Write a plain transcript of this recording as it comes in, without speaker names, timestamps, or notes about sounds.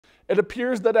It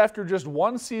appears that after just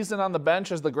one season on the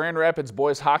bench as the Grand Rapids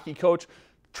boys hockey coach,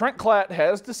 Trent Klatt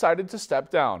has decided to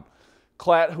step down.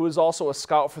 Klatt, who is also a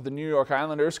scout for the New York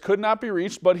Islanders, could not be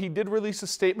reached, but he did release a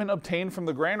statement obtained from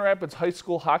the Grand Rapids High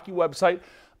School hockey website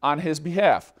on his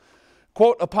behalf.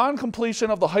 Quote, upon completion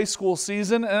of the high school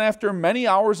season and after many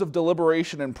hours of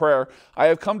deliberation and prayer, I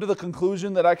have come to the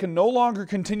conclusion that I can no longer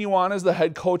continue on as the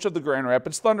head coach of the Grand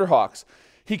Rapids Thunderhawks.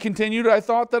 He continued, I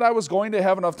thought that I was going to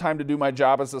have enough time to do my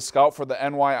job as a scout for the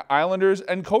NY Islanders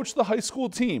and coach the high school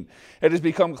team. It has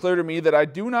become clear to me that I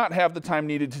do not have the time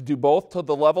needed to do both to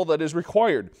the level that is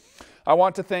required. I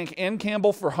want to thank Ann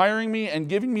Campbell for hiring me and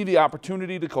giving me the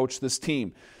opportunity to coach this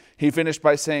team. He finished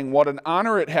by saying what an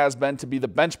honor it has been to be the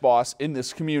bench boss in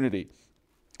this community.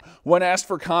 When asked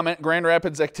for comment, Grand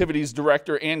Rapids Activities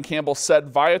Director Ann Campbell said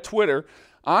via Twitter,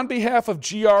 on behalf of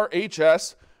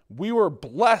GRHS, we were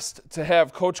blessed to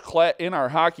have Coach Klatt in our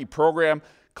hockey program.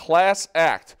 Class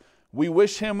act. We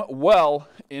wish him well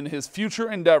in his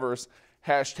future endeavors.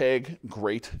 Hashtag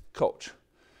great coach.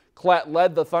 Klatt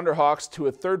led the Thunderhawks to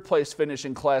a third-place finish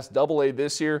in Class AA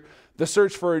this year. The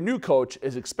search for a new coach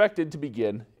is expected to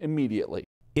begin immediately.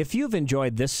 If you've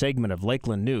enjoyed this segment of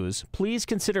Lakeland News, please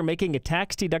consider making a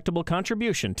tax-deductible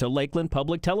contribution to Lakeland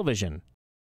Public Television.